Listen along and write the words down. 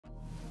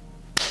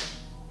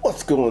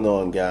What's going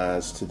on,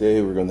 guys?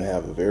 Today we're going to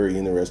have a very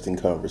interesting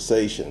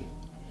conversation.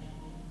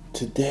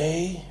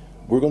 Today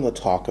we're going to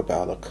talk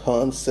about a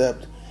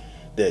concept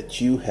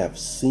that you have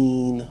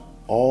seen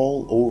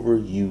all over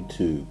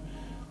YouTube.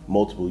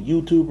 Multiple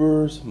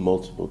YouTubers,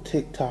 multiple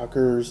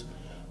TikTokers,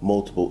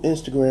 multiple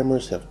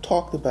Instagrammers have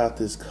talked about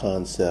this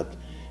concept,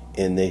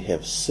 and they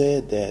have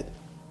said that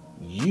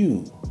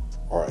you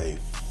are a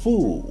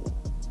fool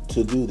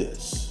to do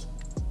this.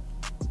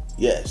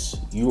 Yes,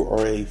 you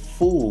are a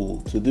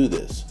fool to do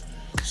this.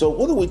 So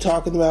what are we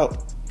talking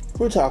about?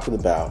 We're talking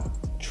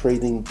about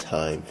trading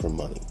time for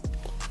money.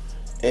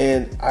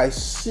 And I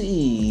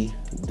see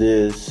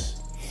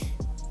this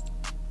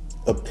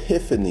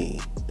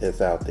epiphany that's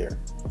out there.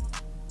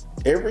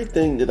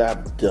 Everything that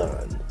I've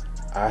done,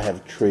 I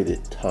have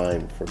traded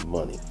time for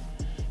money.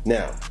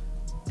 Now,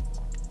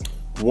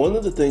 one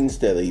of the things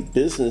that a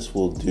business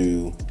will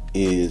do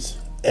is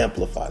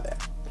amplify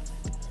that.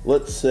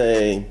 Let's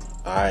say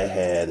I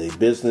had a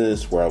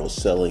business where I was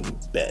selling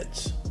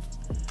beds,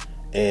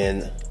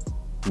 and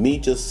me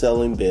just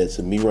selling beds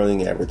and me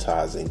running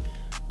advertising,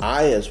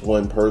 I as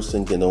one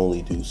person can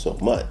only do so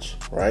much,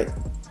 right?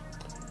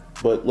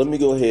 But let me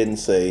go ahead and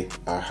say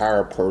I hire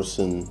a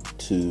person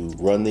to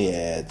run the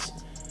ads.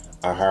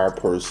 I hire a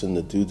person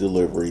to do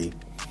delivery.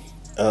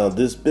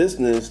 This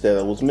business that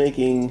I was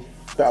making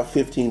about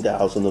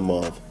 $15,000 a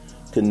month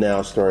can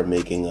now start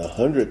making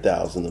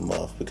 $100,000 a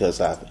month because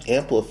I've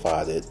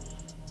amplified it.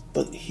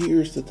 But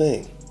here's the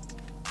thing.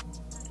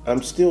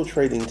 I'm still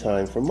trading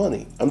time for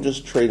money. I'm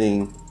just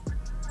trading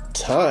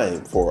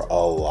time for a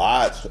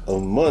lot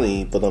of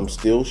money, but I'm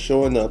still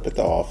showing up at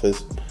the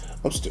office.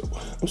 I'm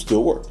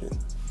still working.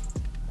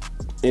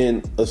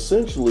 And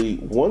essentially,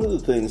 one of the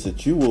things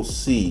that you will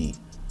see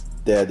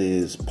that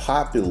is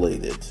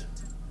populated,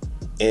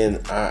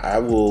 and I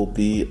will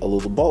be a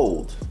little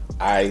bold,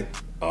 I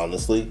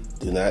honestly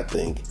do not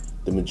think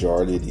the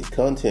majority of these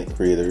content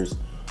creators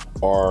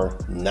are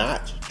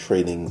not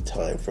trading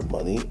time for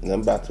money, and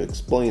I'm about to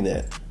explain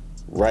that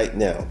right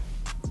now.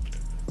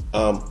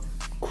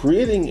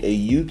 Creating a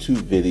YouTube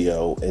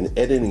video and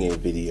editing a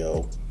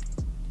video,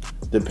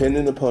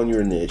 depending upon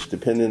your niche,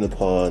 depending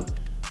upon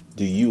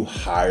do you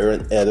hire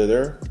an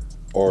editor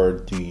or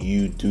do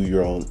you do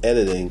your own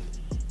editing,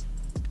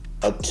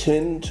 a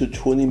 10 to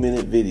 20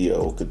 minute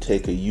video could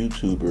take a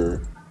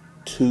YouTuber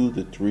 2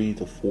 to 3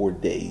 to 4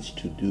 days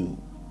to do.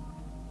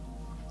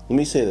 Let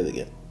me say that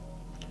again.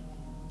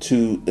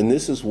 And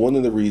this is one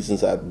of the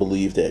reasons I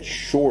believe that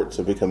shorts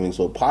are becoming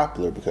so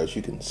popular, because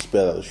you can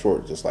spell out a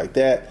short just like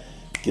that,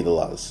 get a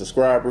lot of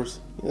subscribers.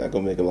 You're not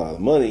going to make a lot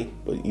of money,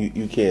 but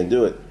you can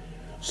do it.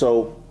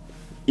 So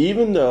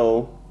even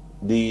though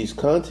these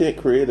content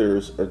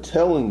creators are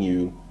telling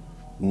you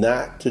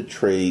not to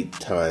trade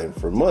time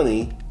for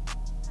money,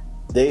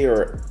 they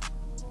are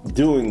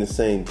doing the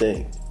same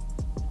thing.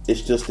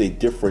 It's just a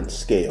different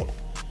scale.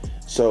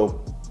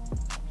 So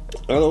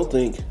I don't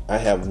think I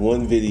have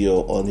one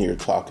video on here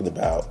talking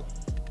about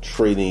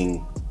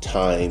trading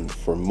time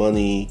for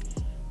money,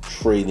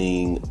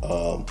 trading.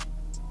 I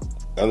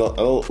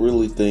don't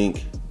really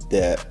think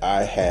that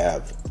I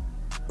have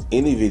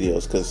any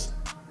videos, because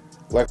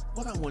like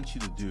what I want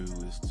you to do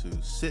is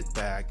to sit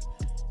back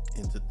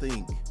and to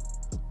think,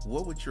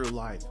 what would your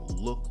life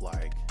look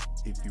like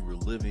if you were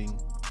living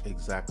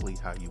exactly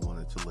how you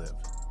wanted to live?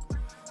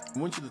 I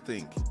want you to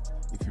think,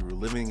 if you were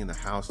living in the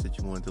house that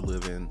you wanted to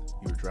live in,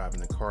 you were driving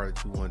the car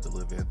that you wanted to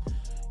live in,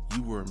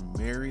 you were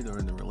married or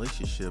in a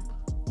relationship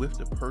with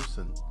the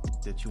person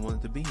that you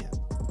wanted to be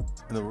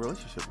in a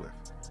relationship with.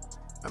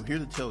 I'm here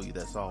to tell you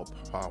that's all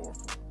powerful.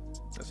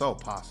 That's all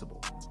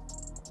possible.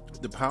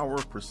 The power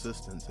of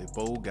persistence, a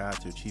bold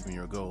guide to achieving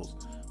your goals,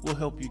 will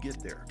help you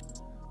get there.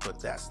 But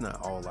that's not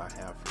all I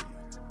have for you.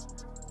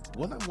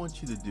 What I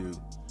want you to do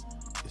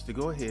is to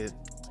go ahead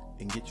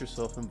and get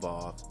yourself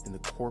involved in the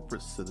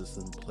Corporate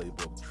Citizen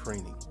Playbook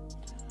training.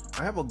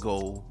 I have a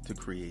goal to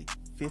create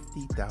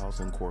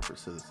 50,000 corporate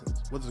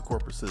citizens. What is a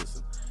corporate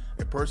citizen?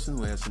 A person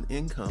who has an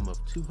income of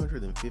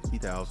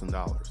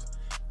 $250,000.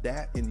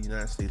 That in the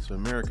United States of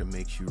America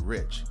makes you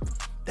rich.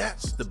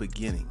 That's the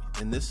beginning.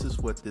 And this is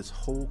what this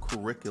whole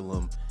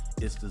curriculum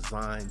is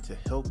designed to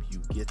help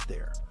you get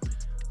there.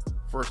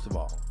 First of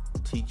all,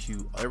 teach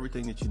you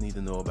everything that you need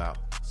to know about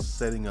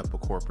setting up a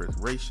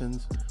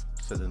corporations,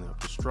 setting up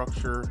the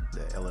structure,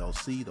 the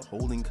LLC, the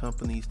holding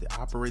companies, the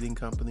operating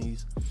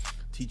companies,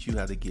 teach you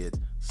how to get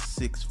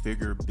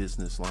 6-figure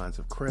business lines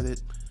of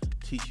credit,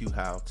 teach you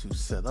how to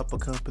set up a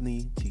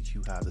company, teach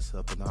you how to set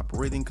up an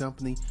operating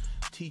company,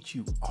 teach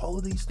you all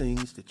of these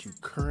things that you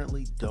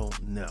currently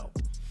don't know.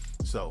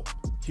 So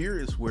here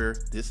is where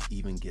this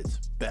even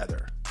gets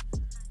better.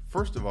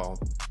 First of all,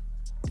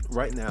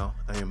 right now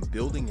I am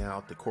building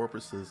out the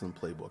Corporate Citizen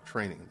Playbook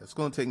training. That's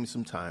going to take me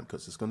some time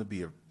because it's going to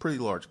be a pretty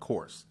large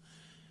course.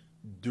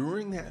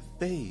 During that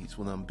phase,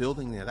 when I'm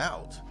building that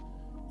out,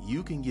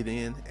 you can get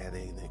in at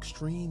an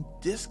extreme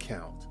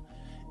discount.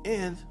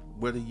 And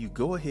whether you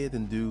go ahead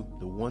and do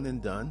the one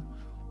and done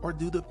or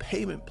do the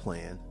payment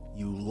plan,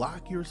 you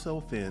lock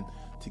yourself in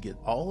to get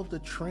all of the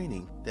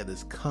training that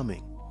is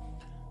coming.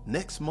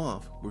 Next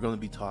month, we're going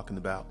to be talking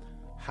about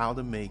how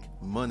to make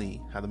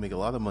money, how to make a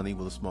lot of money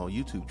with a small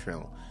YouTube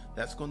channel.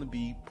 That's going to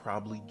be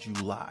probably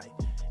July.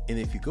 And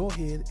if you go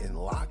ahead and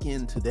lock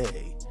in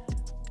today,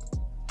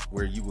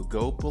 where you would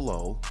go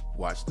below,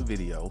 watch the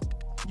video,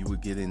 you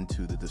would get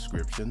into the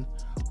description,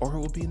 or it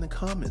will be in the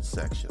comments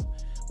section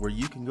where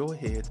you can go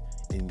ahead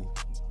and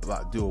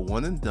do a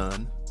one and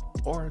done,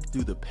 or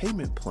do the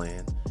payment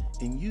plan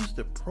and use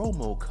the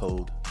promo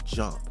code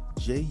JUMP,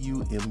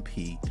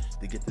 J-U-M-P,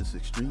 to get this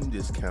extreme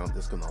discount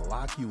that's going to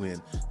lock you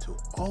in to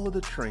all of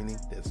the training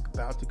that's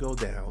about to go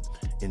down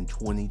in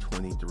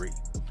 2023.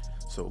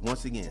 So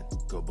once again,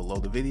 go below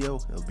the video,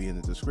 it'll be in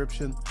the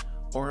description,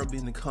 or it'll be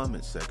in the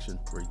comments section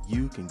where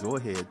you can go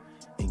ahead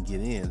and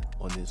get in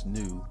on this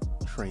new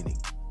training.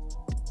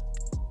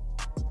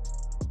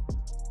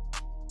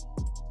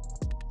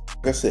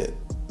 Like I said,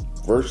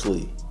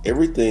 virtually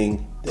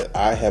everything that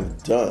I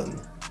have done,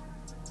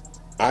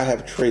 I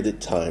have traded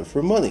time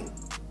for money.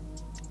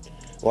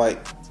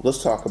 Like,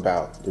 let's talk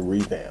about the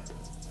revamp,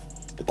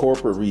 the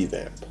corporate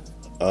revamp.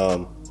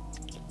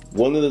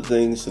 One of the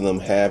things that I'm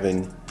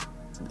having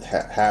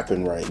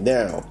happen right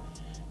now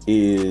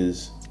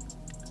is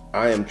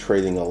I am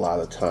trading a lot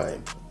of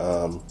time.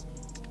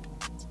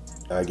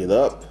 I get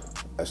up,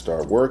 I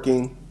start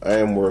working. I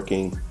am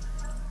working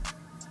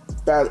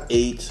about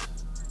 8,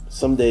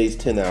 some days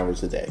 10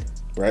 hours a day,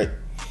 right?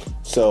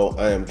 So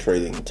I am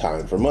trading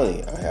time for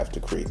money. I have to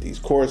create these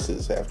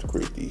courses. I have to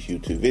create these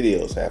YouTube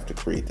videos. I have to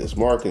create this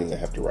marketing. I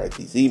have to write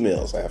these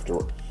emails.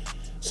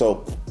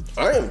 So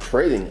I am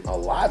trading a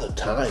lot of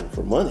time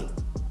for money.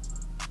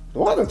 A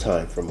lot of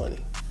time for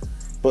money.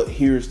 But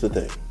here's the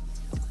thing.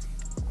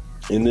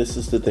 And this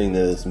is the thing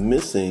that is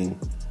missing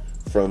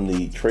from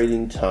the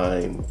trading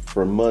time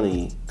for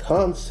money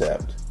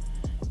concept,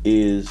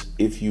 is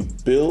if you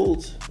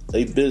build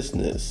a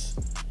business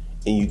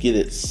and you get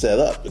it set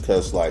up,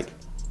 because like,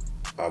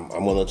 I'm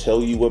going to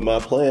tell you what my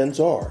plans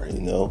are,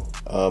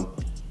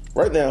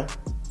 right now,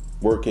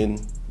 working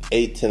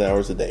 8-10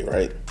 hours a day,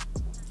 right?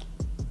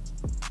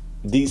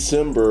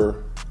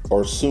 December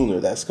or sooner,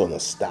 that's going to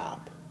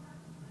stop.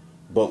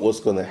 But what's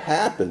going to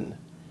happen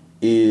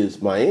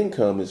is my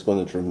income is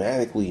going to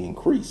dramatically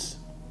increase.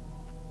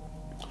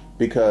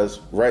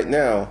 Because right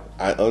now,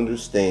 I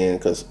understand,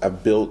 because I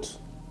built,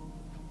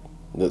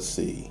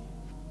 GC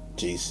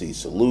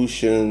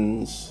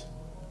Solutions,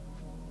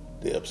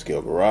 the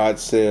Upscale Garage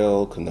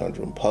Sale,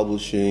 Conundrum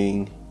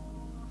Publishing,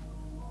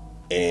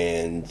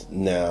 and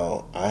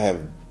now I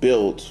have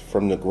built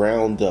from the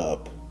ground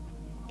up,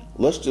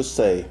 let's just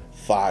say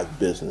 5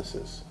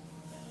 businesses.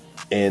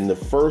 And the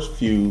first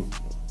few,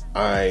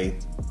 I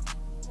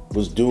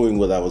was doing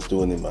what I was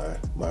doing in my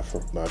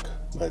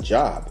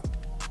job,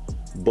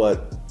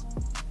 but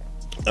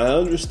I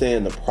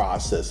understand the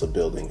process of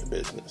building a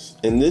business,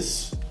 and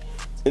this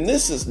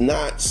is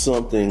not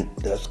something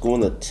that's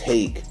going to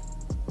take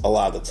a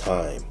lot of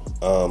time.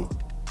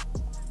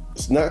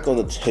 It's not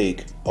going to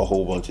take a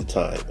whole bunch of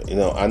time.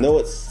 I know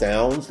it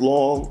sounds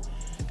long,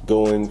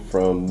 going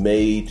from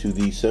May to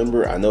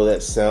December. I know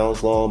that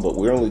sounds long, but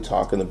we're only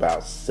talking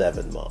about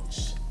 7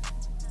 months,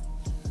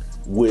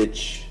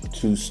 which,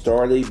 to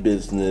start a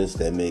business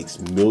that makes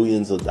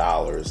millions of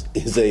dollars,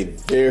 is a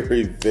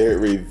very,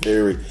 very,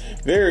 very,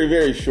 very,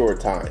 very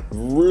short time.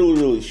 Really,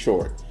 really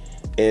short.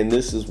 And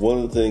this is one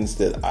of the things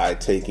that I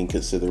take in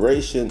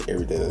consideration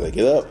every day that I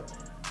get up.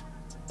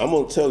 I'm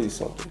going to tell you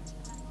something.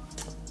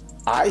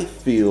 I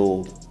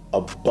feel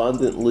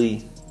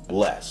abundantly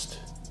blessed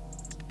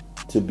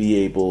to be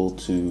able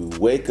to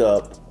wake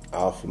up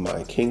off of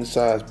my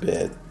king-size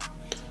bed,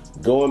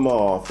 go in my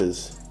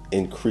office,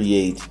 and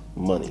create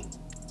money.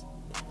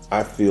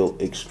 I feel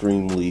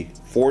extremely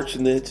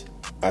fortunate.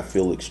 I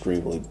feel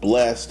extremely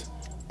blessed.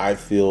 I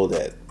feel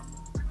that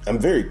I'm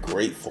very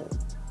grateful.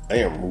 I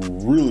am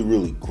really,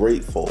 really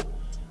grateful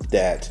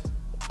that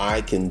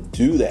I can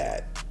do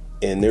that.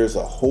 And there's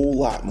a whole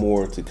lot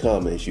more to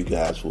come, as you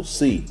guys will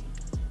see.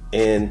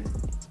 And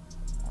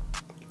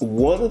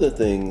one of the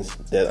things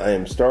that I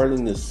am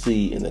starting to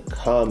see in the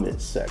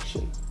comments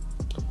section,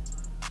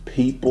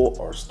 people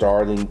are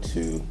starting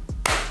to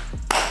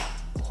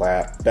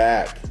clap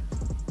back.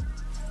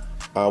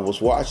 I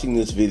was watching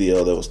this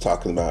video that was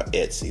talking about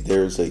Etsy.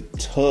 There's a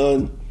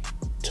ton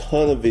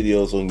of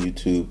videos on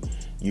YouTube.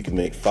 You can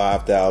make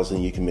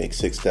 5,000, you can make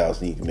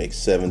 6,000, you can make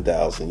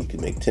 7,000, you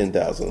can make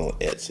 10,000 on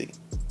Etsy.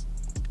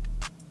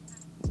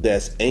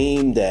 That's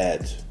aimed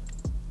at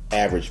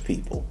average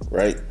people,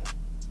 right?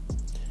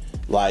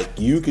 Like,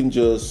 you can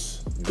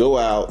just go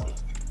out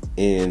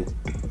and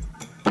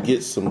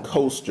get some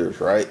coasters,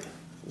 right?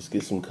 Let's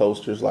get some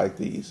coasters like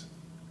these,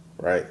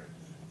 right?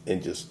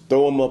 And just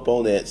throw them up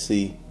on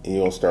Etsy, and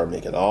you're going to start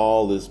making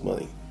all this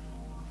money.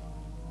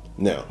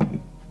 Now,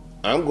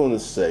 I'm going to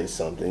say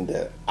something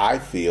that I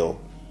feel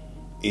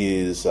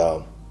is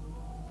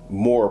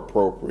more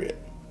appropriate.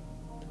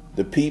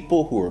 The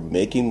people who are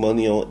making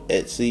money on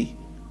Etsy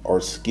are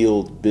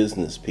skilled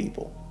business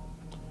people.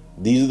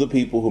 These are the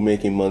people who are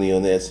making money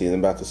on Etsy. And I'm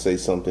about to say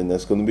something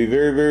that's going to be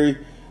very, very,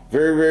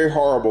 very, very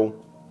horrible.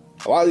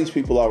 A lot of these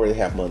people already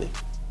have money.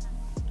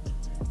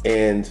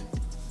 And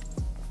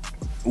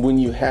when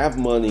you have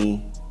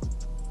money,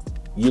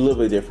 you live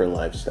a different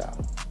lifestyle.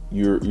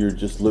 You're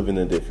just living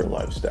a different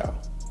lifestyle.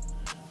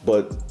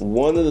 But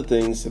one of the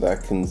things that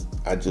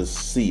I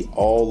just see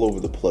all over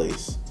the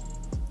place,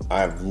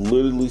 I've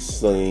literally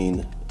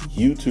seen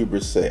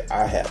YouTubers say,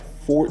 I have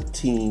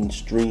 14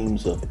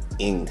 streams of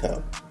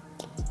income.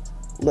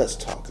 Let's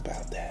talk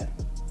about that.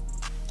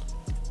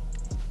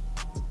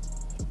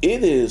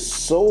 It is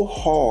so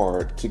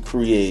hard to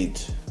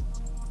create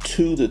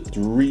 2 to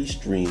 3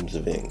 streams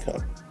of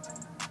income.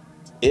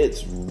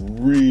 It's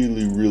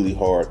really, really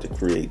hard to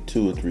create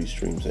 2 or 3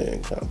 streams of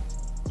income.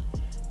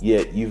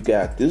 Yet you've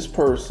got this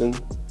person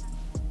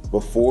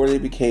before they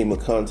became a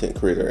content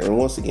creator. And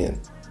once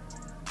again,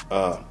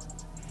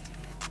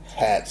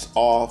 hats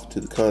off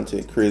to the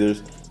content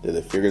creators that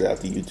have figured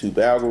out the YouTube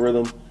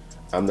algorithm.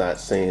 I'm not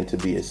saying to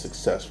be a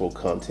successful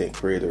content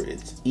creator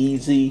it's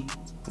easy.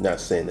 I'm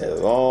not saying that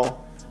at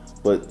all.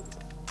 But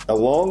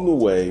along the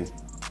way,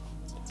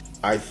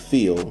 I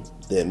feel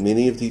that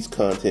many of these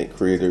content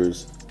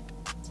creators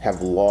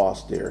have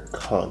lost their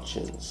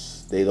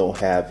conscience. They don't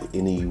have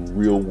any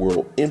real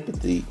world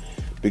empathy,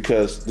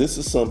 because this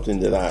is something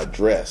that I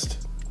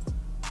addressed.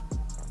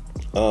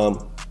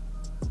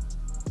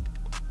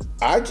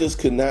 I just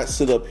could not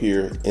sit up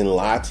here and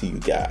lie to you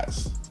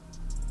guys,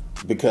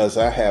 because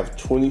I have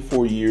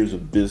 24 years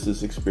of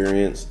business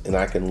experience, and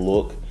I can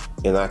look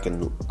and I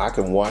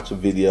can watch a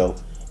video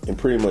and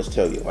pretty much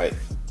tell you, like,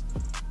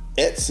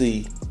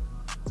 Etsy,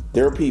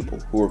 there are people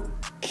who are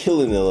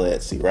killing it on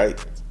Etsy,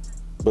 right?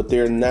 But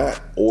they're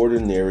not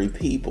ordinary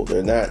people.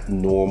 They're not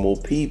normal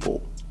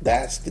people.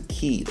 That's the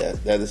key.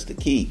 That is the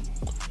key.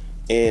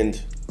 And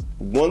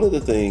one of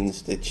the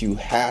things that you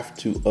have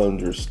to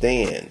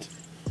understand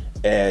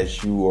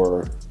as you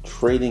are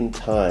trading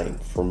time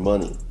for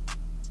money,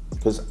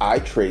 because I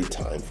trade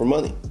time for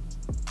money.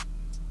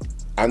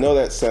 I know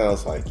that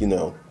sounds like,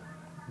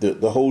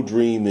 the whole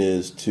dream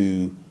is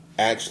to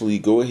actually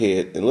go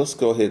ahead and let's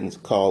go ahead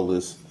and call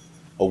this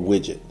a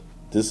widget.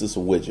 This is a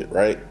widget,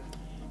 right?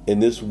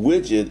 And this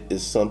widget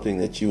is something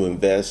that you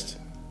invest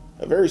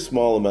a very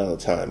small amount of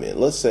time in.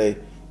 Let's say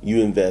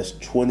you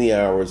invest 20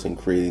 hours in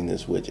creating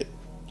this widget.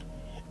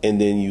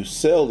 And then you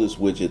sell this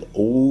widget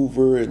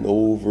over and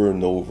over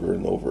and over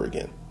and over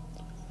again.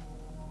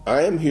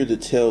 I am here to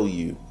tell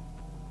you,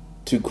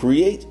 to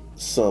create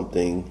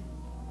something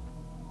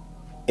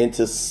and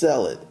to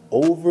sell it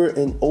over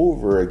and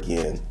over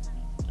again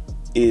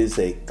is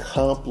a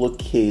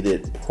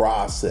complicated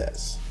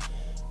process.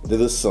 That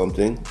is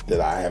something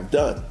that I have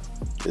done.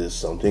 It is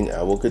something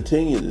I will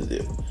continue to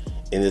do.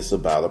 And it's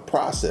about a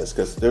process,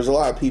 because there's a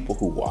lot of people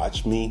who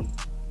watch me.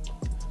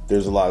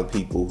 There's a lot of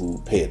people who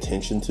pay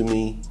attention to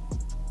me,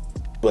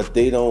 but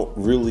they don't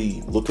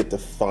really look at the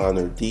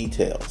finer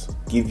details.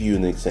 Give you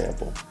an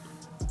example.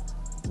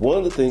 One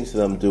of the things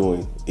that I'm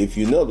doing, if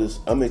you notice,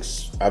 I'm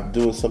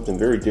doing something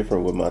very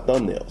different with my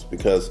thumbnails,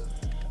 because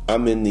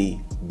I'm in the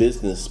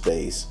business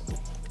space,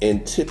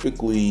 and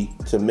typically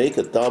to make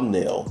a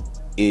thumbnail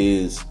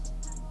is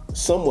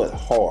somewhat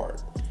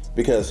hard,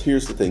 because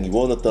here's the thing: you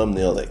want a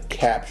thumbnail that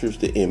captures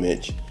the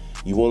image,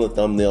 you want a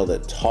thumbnail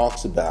that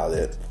talks about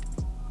it,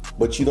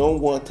 but you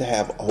don't want to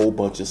have a whole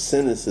bunch of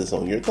sentences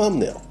on your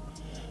thumbnail.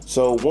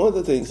 So one of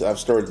the things I've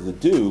started to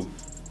do,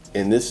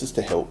 and this is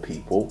to help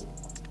people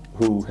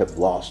who have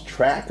lost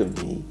track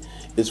of me,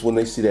 is when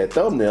they see that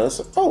thumbnail, it's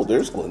like, oh,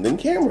 there's Glendon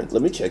Cameron.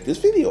 Let me check this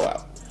video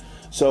out.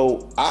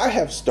 So I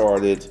have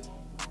started,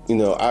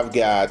 I've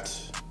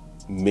got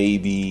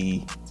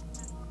maybe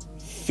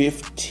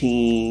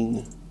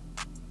 15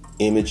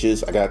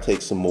 images. I got to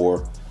take some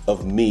more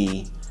of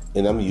me,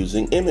 and I'm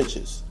using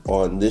images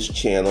on this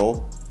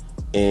channel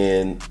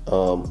and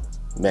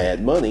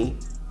Mad Money.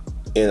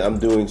 And I'm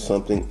doing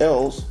something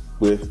else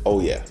with,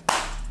 let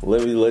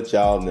me let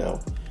y'all know.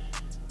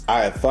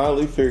 I have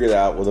finally figured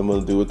out what I'm going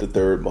to do with the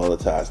third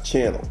monetized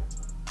channel.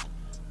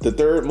 The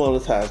third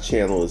monetized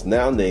channel is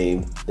now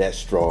named That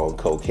Strong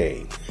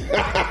Cocaine.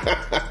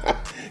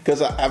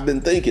 Because I've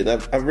been thinking,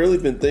 I've really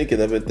been thinking,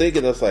 I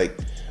was like,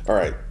 all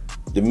right,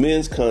 the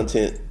men's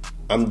content,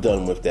 I'm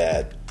done with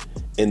that.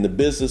 And the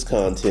business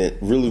content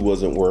really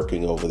wasn't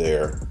working over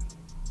there.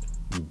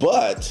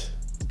 But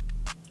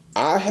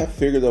I have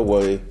figured a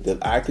way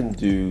that I can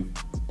do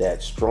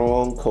that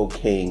strong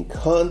cocaine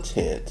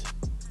content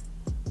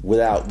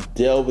without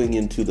delving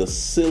into the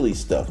silly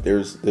stuff.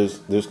 There's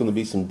going to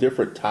be some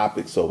different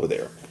topics over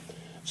there.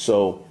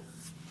 So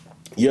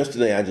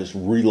yesterday I just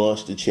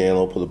relaunched the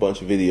channel, put a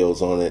bunch of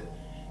videos on it,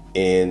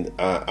 and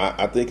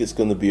I think it's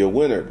going to be a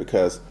winner,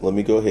 because let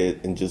me go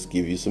ahead and just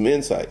give you some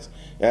insights.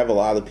 I have a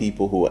lot of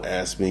people who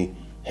ask me,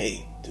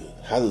 hey, dude,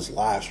 how does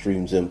live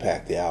streams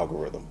impact the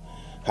algorithm?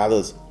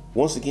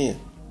 Once again,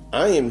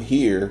 I am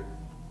here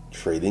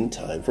trading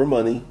time for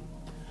money.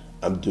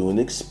 I'm doing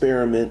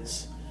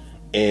experiments.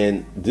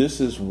 And this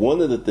is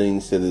one of the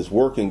things that is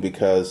working,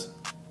 because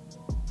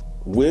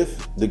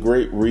with the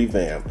great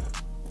revamp,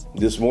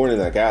 this morning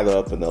I got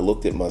up and I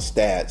looked at my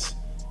stats,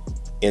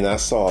 and I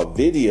saw a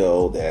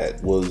video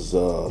that was,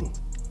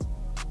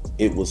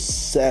 it was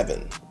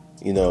 7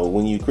 You know,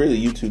 when you create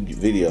a YouTube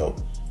video,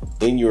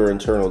 in your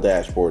internal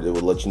dashboard, it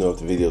will let you know if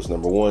the video is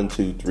number 1,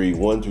 2, 3,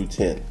 1 through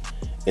 10.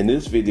 And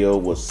this video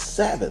was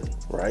 7,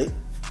 right?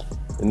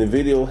 And the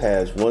video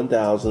has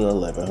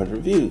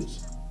 1,100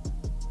 views.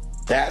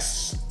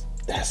 That's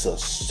a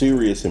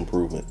serious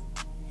improvement.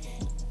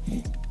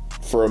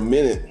 For a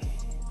minute,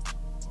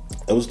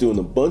 I was doing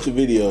a bunch of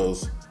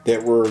videos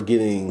that were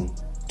getting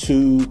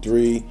 2,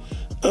 3,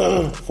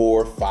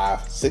 4,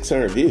 5,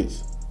 600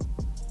 views.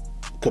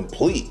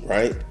 Complete,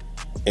 right?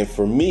 And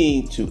for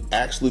me to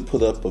actually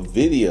put up a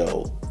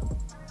video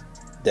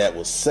that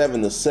was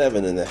 7 to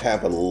 7 and to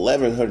have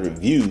 1,100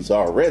 views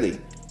already,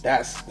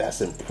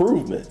 that's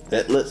improvement.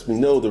 That lets me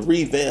know the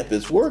revamp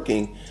is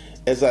working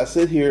as I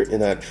sit here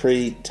and I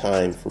trade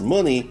time for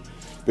money.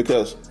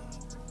 Because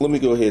let me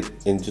go ahead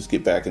and just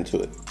get back into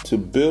it. To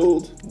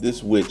build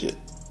this widget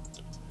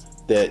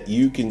that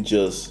you can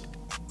just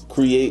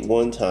create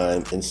one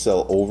time and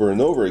sell over and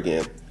over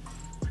again,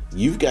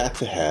 you've got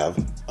to have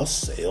a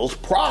sales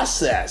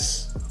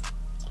process.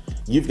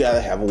 You've got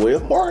to have a way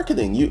of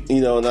marketing. You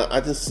know, and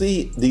I just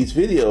see these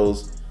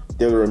videos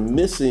that are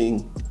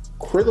missing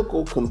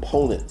critical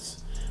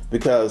components,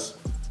 because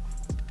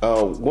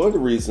one of the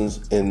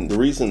reasons, and the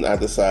reason I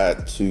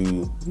decided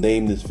to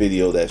name this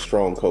video That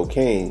Strong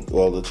Cocaine,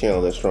 well, the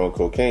channel That Strong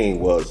Cocaine,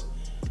 was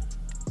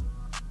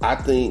I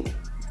think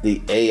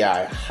the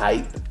AI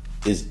hype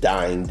is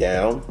dying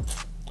down.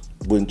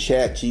 When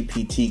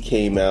ChatGPT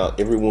came out,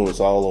 everyone was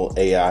all on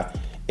AI.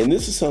 And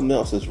this is something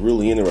else that's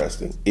really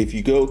interesting. If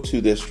you go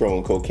to That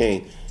Strong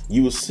Cocaine,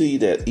 you will see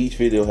that each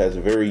video has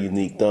a very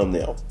unique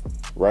thumbnail,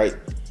 right?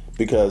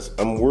 Because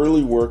I'm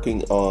really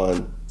working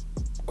on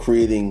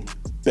creating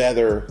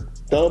better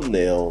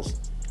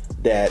thumbnails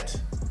that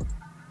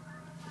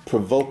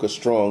provoke a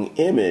strong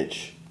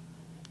image.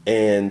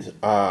 And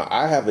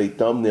I have a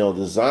thumbnail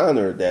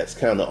designer that's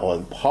kind of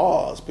on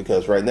pause,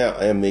 because right now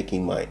I am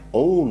making my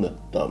own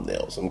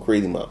thumbnails. I'm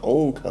creating my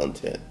own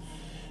content.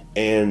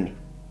 And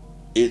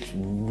it's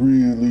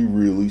really,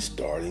 really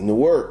starting to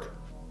work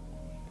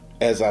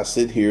as I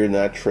sit here and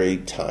I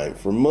trade time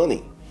for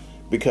money.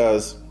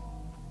 Because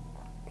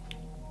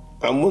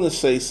I'm going to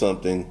say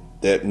something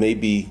that may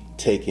be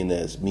taken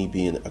as me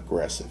being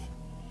aggressive.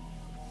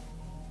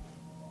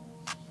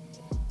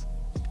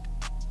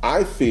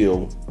 I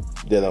feel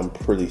that I'm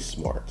pretty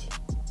smart.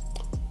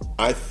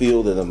 I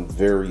feel that I'm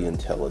very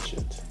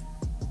intelligent.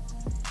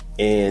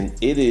 And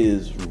it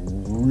is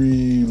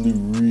really,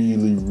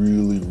 really,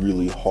 really,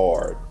 really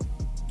hard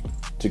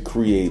to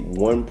create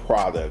one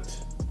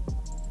product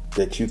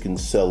that you can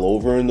sell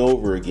over and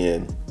over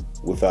again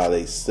without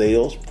a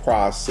sales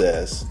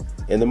process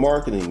and the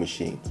marketing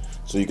machine.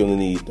 So you're going to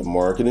need the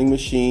marketing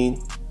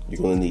machine,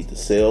 you're going to need the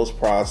sales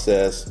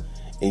process,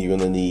 and you're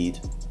going to need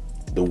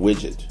the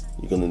widget.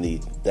 You're going to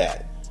need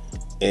that.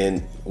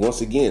 And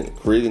once again,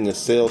 creating a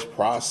sales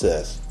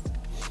process,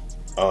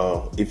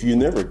 if you've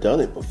never done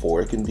it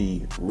before, it can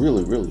be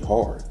really, really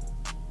hard.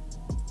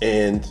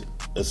 And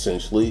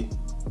essentially,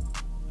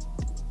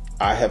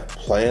 I have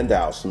planned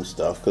out some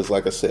stuff, because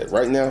like I said,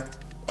 right now,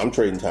 I'm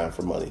trading time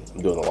for money.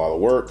 I'm doing a lot of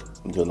work.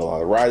 I'm doing a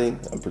lot of writing.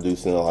 I'm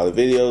producing a lot of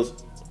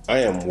videos. I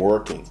am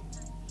working,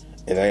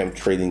 and I am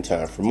trading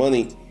time for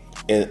money.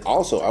 And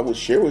also, I will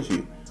share with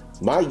you,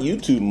 my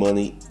YouTube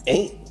money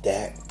ain't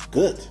that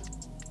good.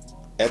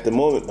 At the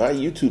moment, my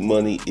YouTube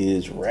money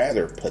is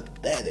rather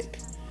pathetic.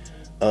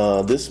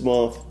 This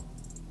month,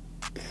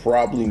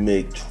 probably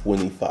make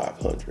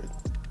 $2,500.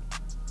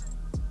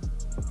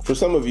 For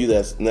some of you,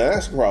 that's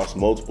across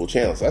multiple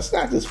channels. That's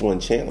not just one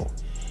channel.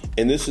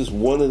 And this is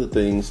one of the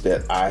things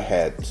that I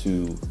had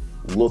to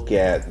look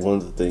at, one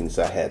of the things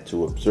I had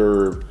to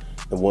observe,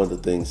 and one of the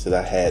things that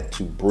I had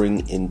to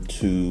bring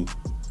into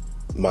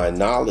my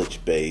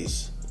knowledge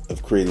base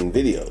of creating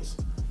videos.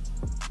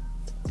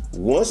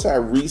 Once I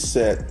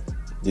reset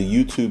the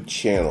YouTube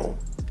channel,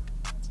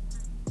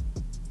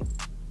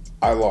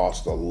 I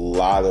lost a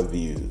lot of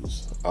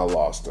views. I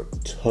lost a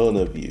ton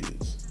of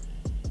views.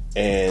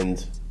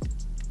 And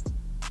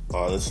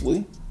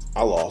honestly,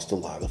 I lost a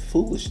lot of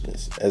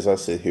foolishness as I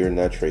sit here and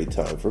I trade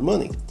time for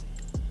money.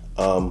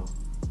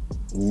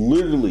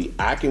 Literally,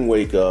 I can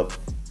wake up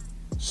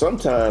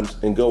sometimes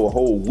and go a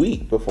whole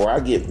week before I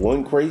get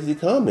one crazy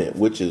comment,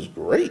 which is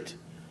great.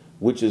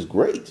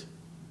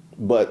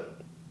 But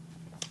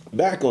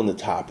back on the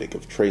topic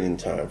of trading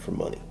time for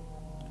money.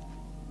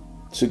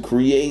 To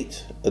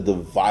create a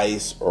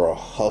device or a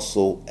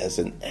hustle as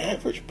an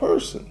average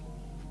person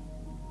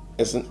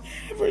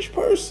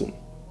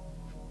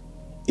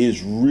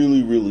is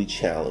really, really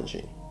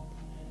challenging.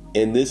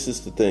 And this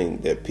is the thing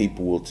that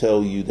people will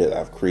tell you, that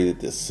I've created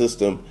this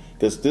system,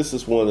 because this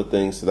is one of the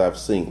things that I've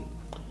seen.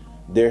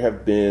 There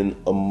have been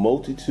a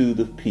multitude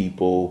of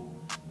people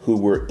who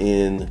were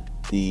in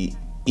the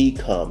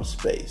e-com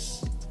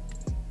space.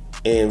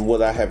 And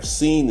what I have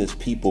seen is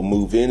people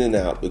move in and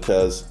out,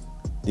 because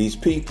these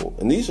people,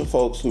 and these are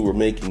folks who were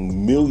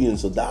making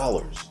millions of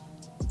dollars.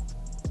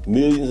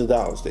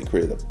 They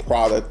created a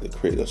product, they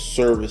created a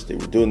service, they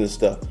were doing this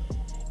stuff,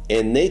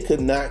 and they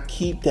could not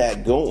keep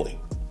that going.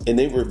 and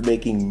they were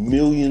making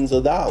millions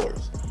of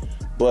dollars.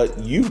 But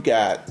you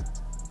got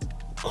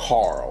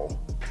Carl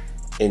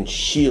and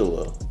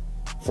Sheila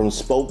from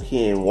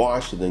Spokane,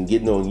 Washington,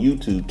 getting on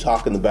YouTube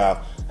talking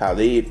about how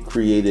they've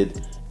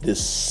created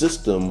this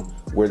system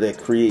where that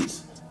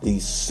creates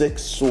these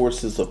 6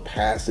 sources of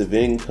passive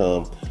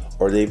income,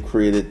 or they've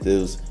created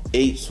those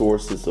 8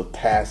 sources of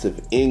passive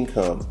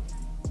income.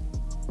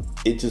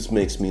 It just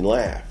makes me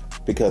laugh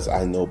because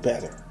I know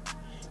better.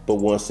 But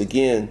once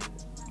again,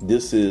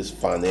 this is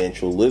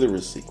financial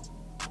literacy.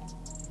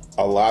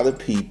 A lot of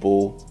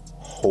people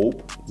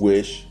hope,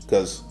 wish,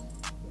 because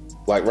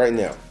like right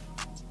now,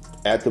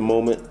 at the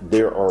moment,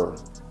 there are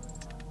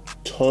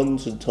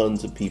tons and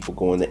tons of people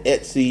going to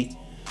Etsy.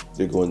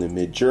 They're going to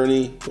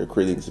Midjourney. They're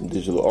creating some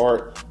digital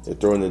art. They're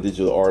throwing the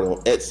digital art on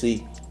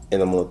Etsy.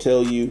 And I'm going to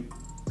tell you,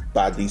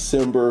 by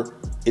December,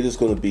 it is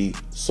going to be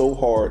so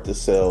hard to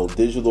sell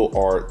digital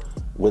art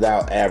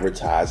without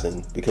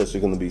advertising because there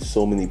are going to be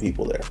so many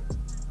people there.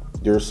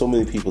 There are so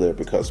many people there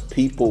because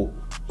people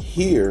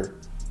hear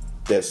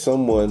that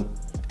someone,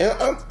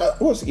 and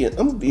once again,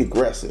 I'm going to be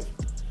aggressive.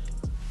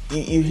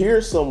 You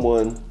hear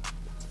someone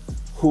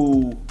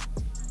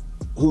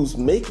who's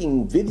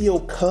making video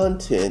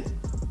content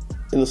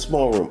in a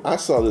small room. I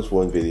saw this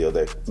one video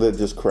that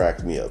just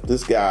cracked me up.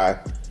 This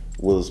guy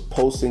was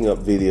posting up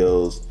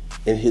videos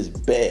in his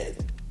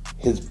bed.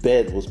 His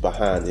bed was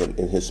behind him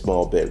in his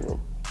small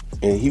bedroom.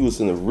 And he was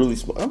in a really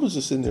small, I was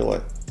just sitting there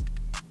like,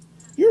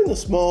 you're in a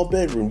small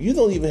bedroom. You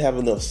don't even have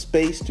enough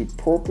space to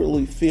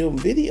appropriately film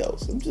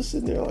videos. I'm just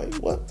sitting there like,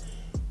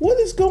 what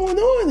is going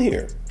on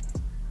here?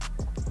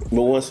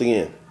 But once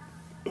again,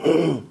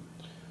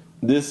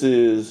 this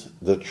is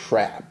the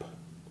trap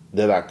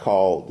that I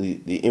call the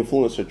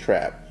influencer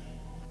trap,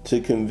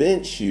 to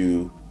convince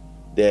you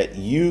that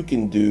you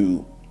can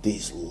do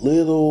these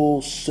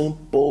little,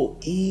 simple,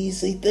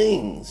 easy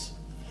things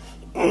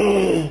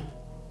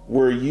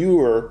where you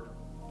are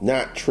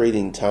not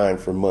trading time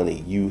for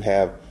money. You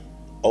have,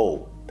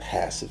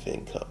 passive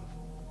income.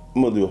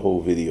 I'm going to do a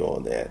whole video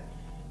on that.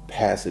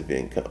 Passive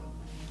income.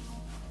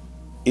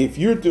 If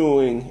you're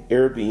doing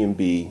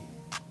Airbnb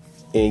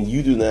and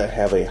you do not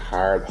have a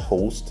hired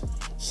host,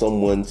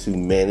 someone to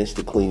manage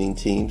the cleaning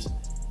teams,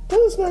 that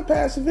is not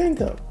passive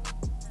income.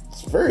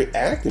 It's very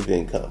active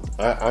income.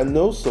 I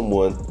know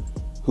someone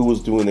who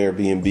was doing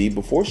Airbnb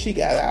before she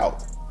got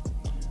out.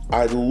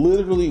 I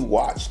literally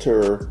watched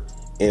her,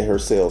 and her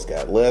sales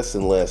got less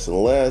and less and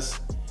less,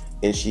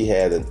 and she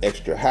had an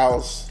extra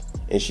house,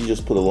 and she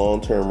just put a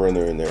long-term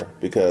renter in there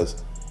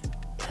because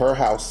her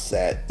house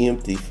sat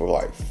empty for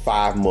like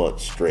 5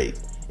 months straight,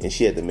 and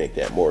she had to make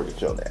that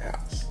mortgage on that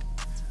house.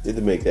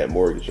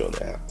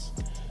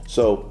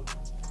 So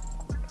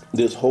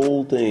this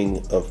whole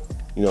thing of,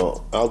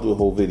 I'll do a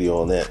whole video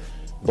on that.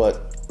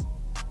 But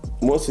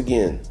once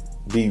again,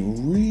 be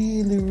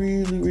really,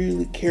 really,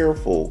 really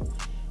careful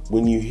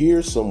when you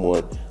hear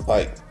someone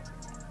like,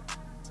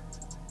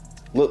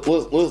 let's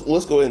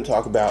go ahead and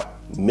talk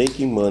about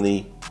making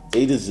money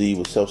A to Z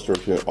with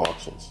self-structured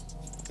auctions.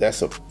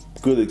 That's a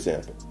good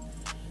example.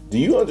 Do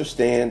you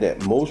understand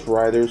that most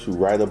writers who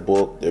write a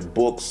book, their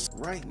books,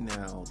 right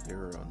now, there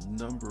are a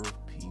number of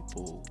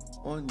people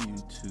on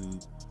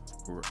YouTube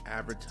who are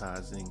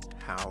advertising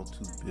how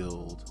to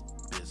build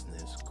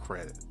business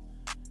credit.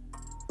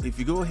 If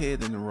you go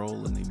ahead and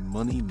enroll in the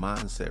Money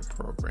Mindset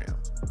program,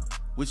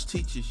 which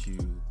teaches you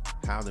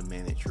how to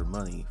manage your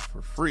money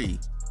for free,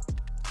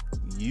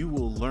 you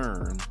will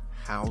learn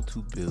how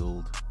to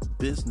build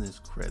business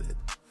credit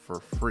for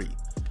free.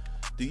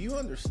 Do you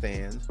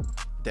understand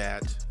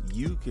that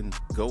you can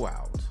go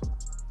out,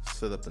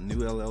 set up a new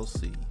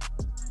LLC,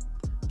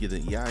 get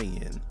an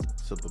EIN,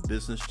 set up a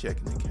business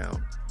checking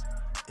account,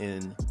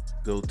 and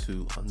go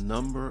to a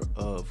number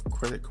of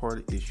credit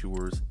card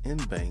issuers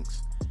and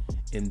banks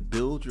and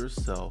build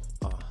yourself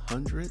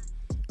 $100,000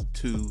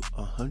 to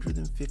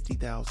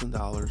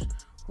 $150,000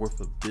 worth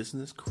of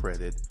business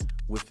credit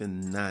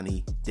within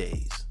 90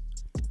 days.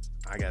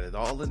 I got it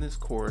all in this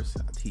course.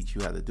 I teach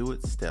you how to do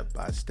it step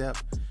by step.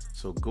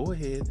 So go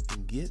ahead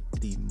and get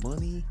the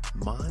Money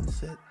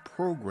Mindset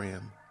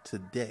program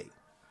today.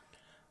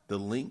 The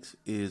links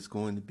is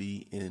going to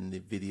be in the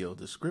video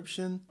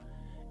description,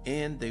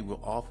 and they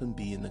will often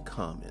be in the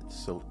comments.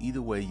 So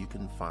either way you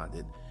can find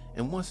it.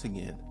 And once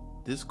again,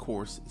 this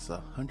course is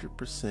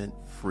 100%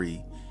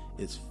 free.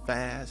 It's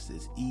fast,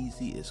 it's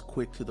easy, it's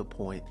quick to the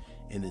point,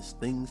 and it's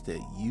things that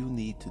you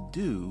need to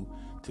do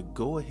to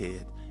go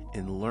ahead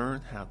and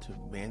learn how to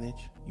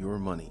manage your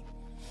money.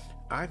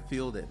 I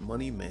feel that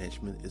money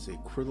management is a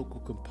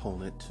critical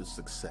component to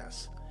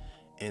success.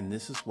 And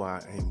this is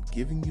why I am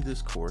giving you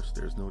this course.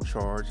 There's no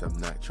charge. I'm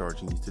not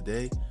charging you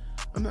today.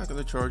 I'm not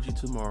going to charge you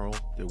tomorrow.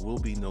 There will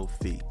be no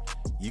fee.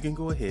 You can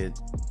go ahead,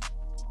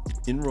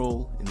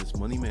 enroll in this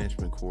money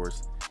management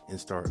course, and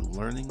start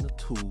learning the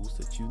tools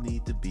that you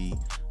need to be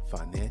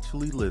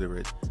financially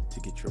literate to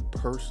get your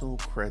personal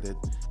credit,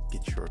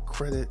 get your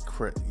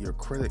your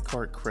credit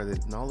card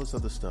credit, and all this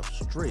other stuff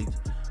straight,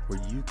 where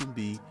you can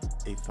be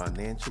a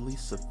financially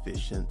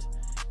sufficient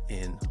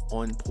and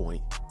on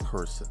point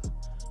person.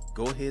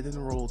 go ahead and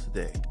enroll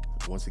today.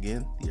 Once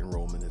again, the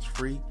enrollment is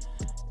free.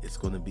 It's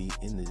going to be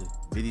in the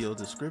video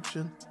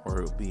description,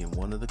 or it'll be in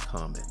one of the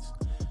comments.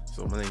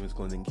 So my name is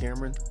Glendon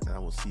Cameron, and I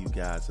will see you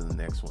guys in the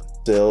next one.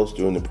 Sales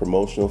during the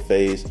promotional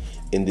phase,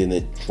 and then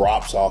it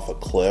drops off a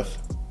cliff.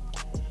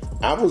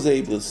 I was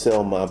able to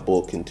sell my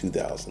book in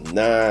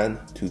 2009,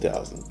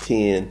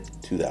 2010,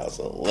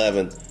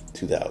 2011,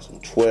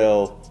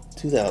 2012,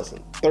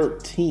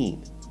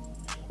 2013.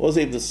 I was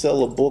able to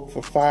sell a book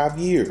for 5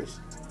 years.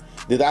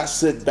 Did I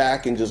sit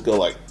back and just go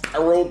like, I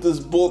wrote this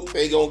book,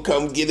 they gonna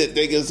come get it,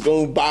 they just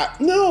gonna buy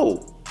it?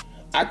 No.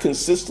 I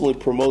consistently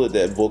promoted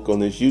that book on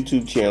this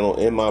YouTube channel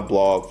and my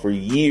blog for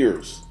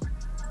years.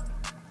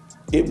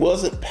 It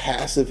wasn't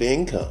passive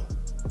income.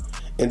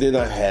 And then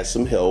I had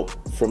some help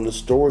from the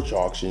storage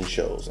auction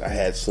shows. I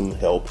had some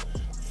help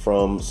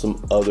from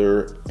some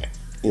other,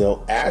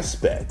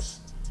 aspects.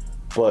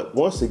 But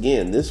once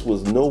again, this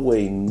was no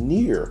way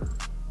near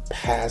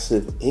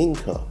passive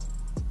income.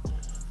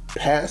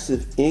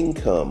 Passive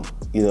income,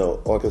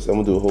 like I said,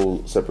 I'm gonna do a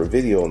whole separate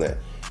video on that.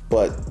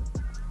 But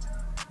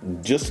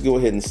just to go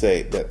ahead and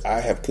say that I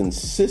have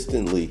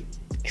consistently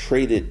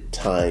traded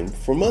time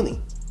for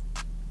money.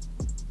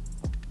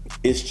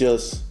 It's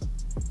just,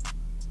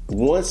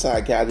 once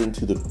I got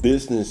into the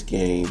business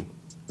game,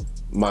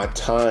 my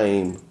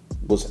time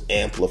was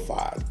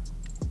amplified.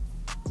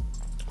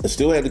 I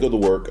still had to go to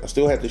work. I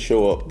still had to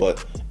show up.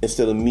 But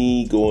instead of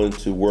me going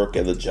to work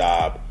at a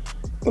job,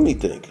 let me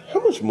think.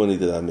 How much money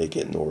did I make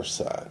at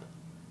Northside?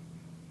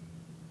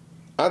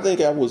 I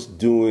think I was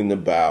doing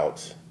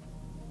about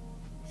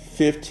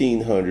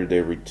 $1,500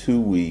 every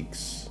 2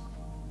 weeks.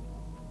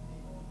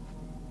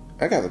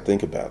 I got to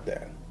think about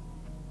that.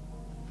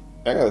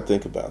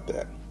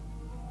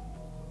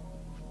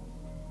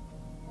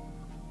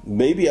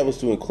 Maybe I was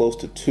doing close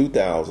to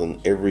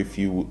 $2,000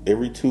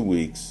 every 2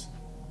 weeks,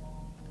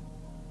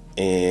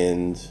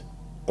 and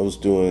I was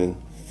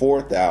doing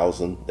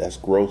 $4,000. That's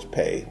gross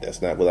pay.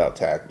 That's not without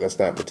tax. That's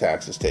not with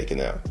taxes taken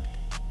out.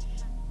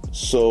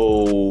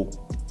 So,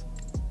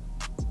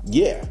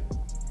 yeah,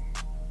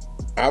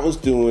 I was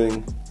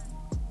doing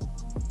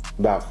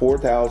about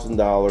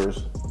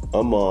 $4,000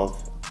 a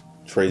month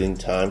trading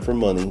time for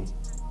money,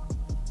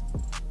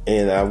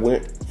 and I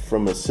went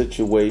from a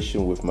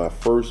situation with my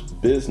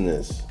first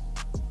business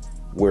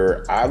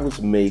where I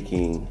was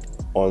making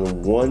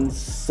on one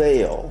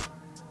sale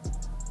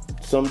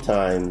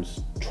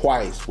sometimes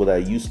twice what I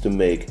used to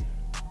make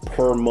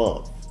per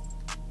month.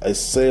 A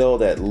sale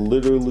that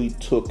literally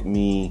took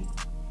me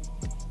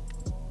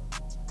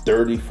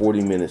 30,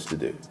 40 minutes to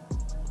do.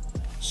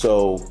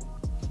 So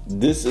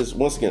this is,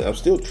 once again, I'm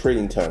still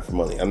trading time for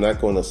money. I'm not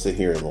going to sit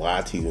here and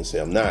lie to you and say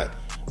I'm not,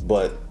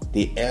 but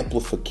the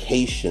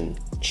amplification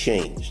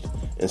changed.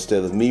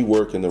 Instead of me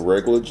working a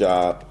regular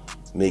job,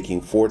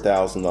 making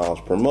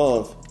 $4,000 per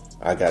month,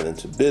 I got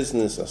into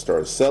business. I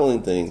started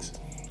selling things.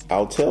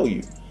 I'll tell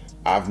you,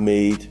 I've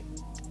made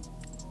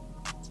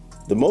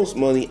the most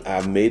money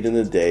I've made in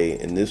a day,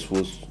 and this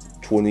was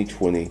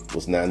 2020,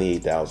 was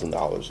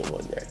 $98,000 in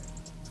one day.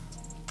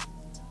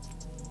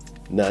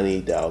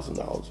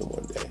 $98,000 in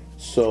one day.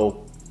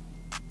 So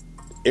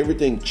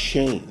everything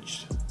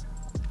changed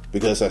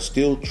because I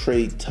still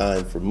trade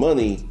time for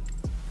money,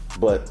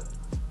 but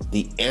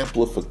the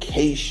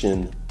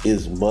amplification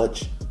is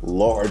much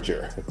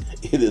larger.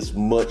 It is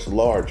much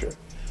larger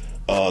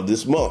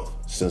this month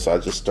since I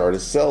just started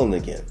selling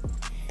again.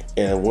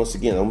 And once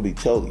again, I'm going to be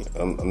telling you,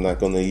 I'm not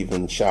going to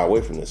even shy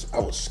away from this. I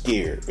was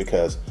scared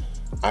because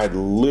I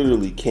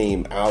literally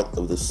came out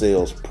of the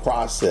sales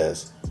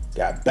process,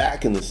 got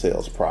back in the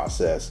sales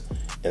process,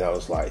 and I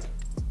was like,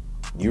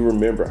 you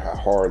remember how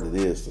hard it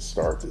is to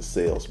start this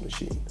sales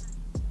machine.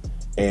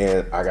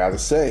 And I got to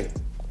say,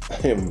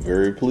 I am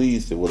very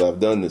pleased at what I've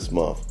done this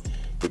month,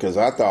 because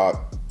I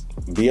thought,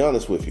 be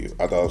honest with you,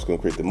 I thought I was going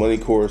to create the money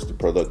course, the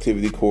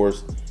productivity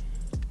course.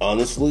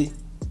 Honestly,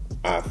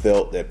 I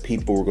felt that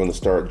people were going to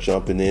start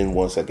jumping in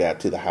once I got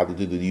to the how to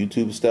do the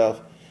YouTube stuff.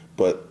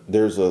 But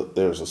there's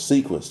a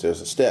sequence,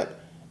 there's a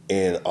step,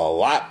 and a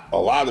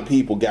lot of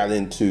people got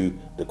into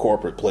the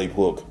corporate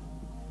playbook,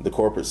 the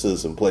corporate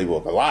citizen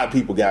playbook. A lot of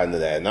people got into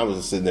that, and I was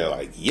just sitting there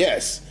like,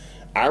 yes.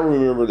 I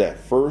remember that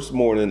first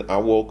morning I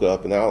woke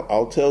up, and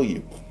I'll tell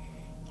you,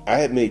 I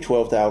had made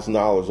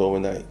 $12,000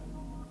 overnight.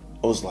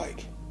 I was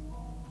like,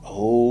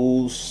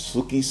 oh,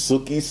 sookie.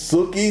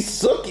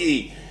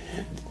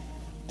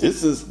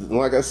 This is,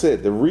 like I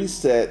said, the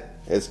reset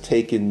has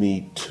taken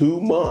me 2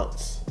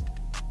 months.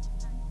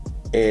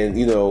 And,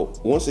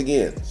 once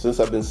again, since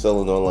I've been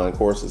selling online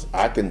courses,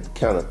 I can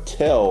kind of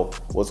tell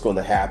what's going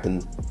to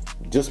happen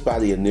just by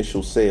the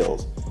initial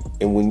sales.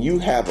 And when you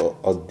have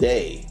a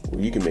day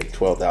where you can make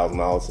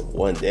 $12,000 in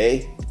one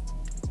day,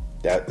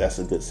 that's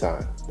a good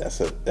sign.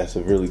 That's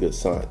a really good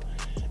sign.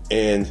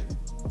 And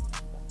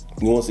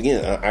once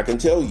again, I can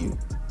tell you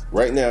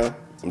right now,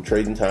 I'm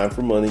trading time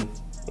for money.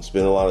 I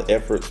spend a lot of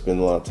effort, spend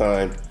a lot of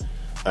time.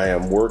 I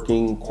am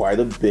working quite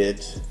a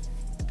bit,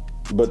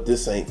 but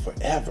this ain't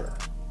forever.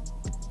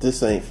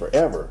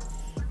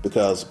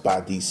 Because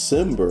by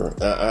December,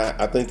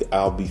 I think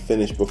I'll be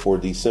finished before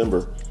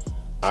December.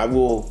 I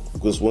will,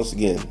 because once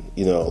again,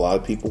 a lot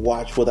of people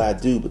watch what I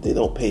do, but they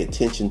don't pay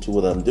attention to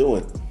what I'm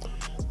doing.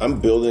 I'm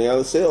building out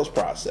a sales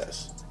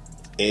process.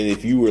 And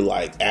if you were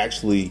like,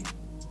 actually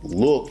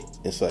look,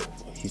 it's like,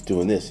 he's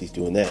doing this, he's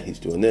doing that, he's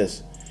doing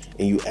this.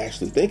 And you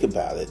actually think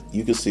about it,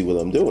 you can see what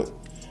I'm doing.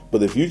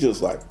 But if you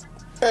just like,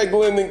 hey,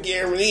 Glenn and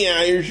Gary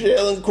out here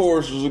selling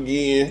courses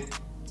again,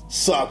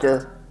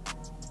 sucker.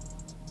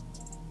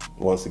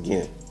 Once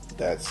again,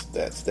 that's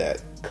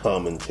that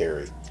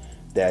commentary.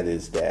 That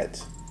is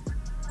that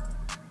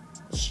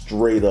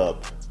straight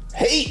up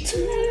hate.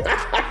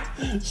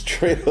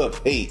 Straight up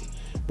hate.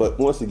 But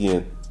once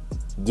again,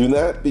 do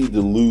not be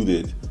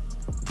deluded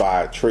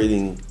by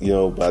trading,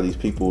 by these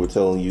people who are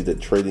telling you that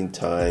trading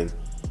time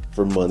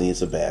for money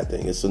is a bad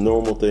thing. It's a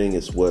normal thing.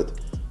 It's what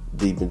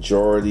the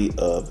majority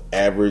of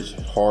average,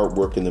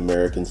 hardworking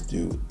Americans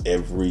do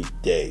every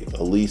day.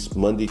 At least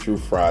Monday through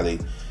Friday,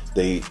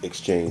 they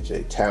exchange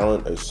a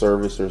talent, a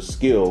service, or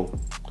skill.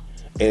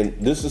 And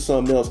this is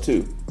something else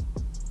too.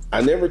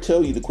 I never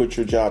tell you to quit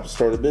your job to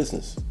start a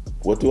business.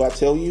 What do I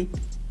tell you?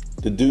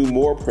 To do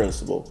more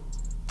principle.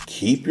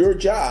 Keep your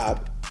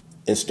job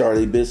and start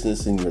a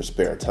business in your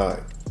spare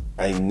time.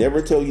 I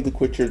never tell you to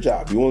quit your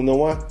job. You want to know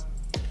why?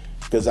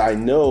 Because I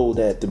know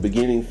that the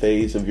beginning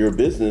phase of your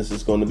business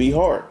is going to be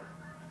hard.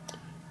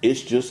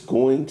 It's just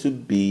going to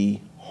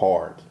be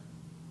hard.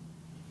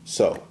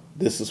 So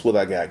this is what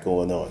I got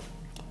going on.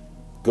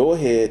 Go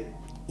ahead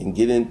and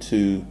get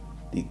into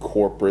the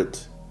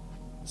corporate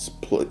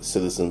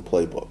citizen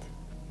playbook.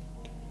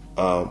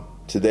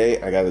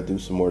 Today I got to do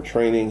some more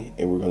training,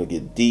 and we're going to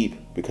get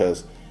deep,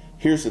 because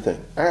here's the thing.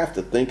 I have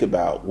to think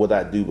about what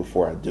I do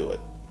before I do it.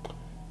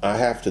 I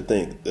have to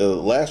think. The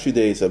last few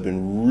days I've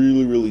been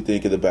really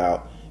thinking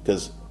about,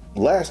 because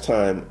last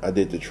time I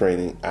did the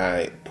training,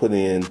 I put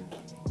in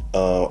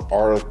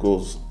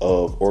articles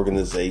of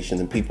organization,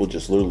 and people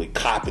just literally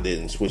copied it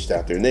and switched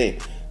out their name.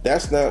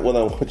 That's not what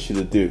I want you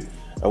to do.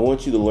 I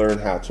want you to learn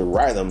how to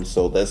write them.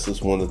 So that's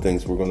just one of the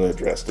things we're going to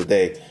address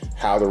today,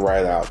 how to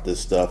write out this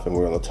stuff, and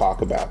we're going to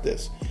talk about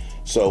this.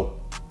 So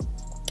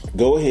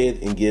go ahead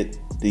and get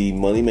the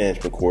money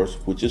management course,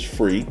 which is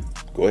free.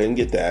 Go ahead and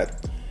get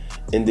that.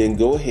 And then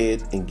go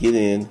ahead and get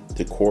in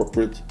the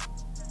corporate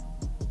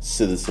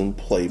citizen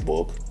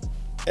playbook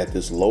at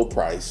this low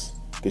price,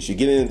 because you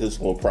get in at this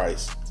low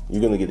price,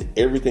 you're going to get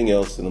everything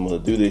else that I'm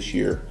going to do this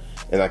year.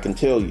 And I can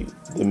tell you,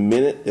 the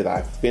minute that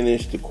I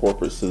finish the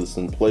corporate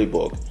citizen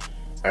playbook,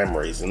 I'm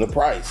raising the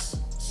price.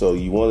 So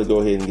you want to go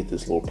ahead and get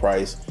this low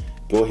price.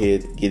 Go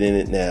ahead, get in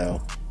it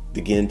now.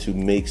 Begin to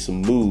make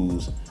some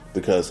moves,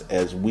 because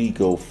as we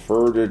go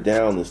further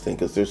down this thing,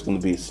 because there's going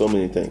to be so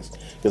many things.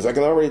 Because I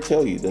can already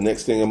tell you, the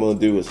next thing I'm going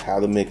to do is how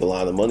to make a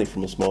lot of money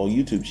from a small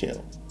YouTube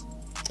channel.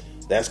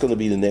 That's going to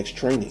be the next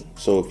training.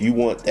 So if you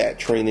want that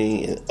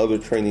training and other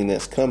training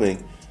that's coming,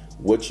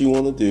 what you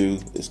want to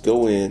do is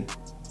go in,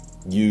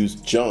 use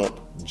JUMP,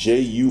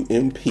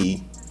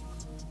 J-U-M-P,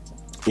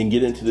 and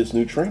get into this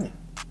new training.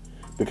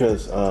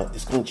 Because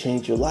it's going to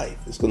change your life.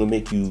 It's going to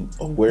make you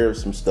aware of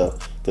some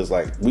stuff. Because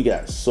we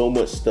got so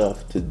much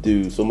stuff to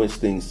do, so much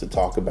things to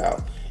talk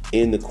about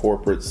in the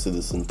corporate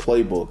citizen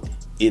playbook.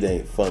 It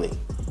ain't funny.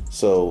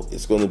 So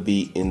it's going to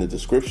be in the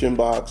description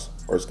box,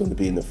 or it's going to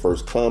be in the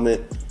first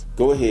comment.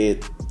 Go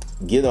ahead,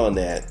 get on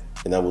that,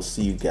 and I will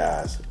see you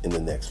guys in the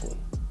next one.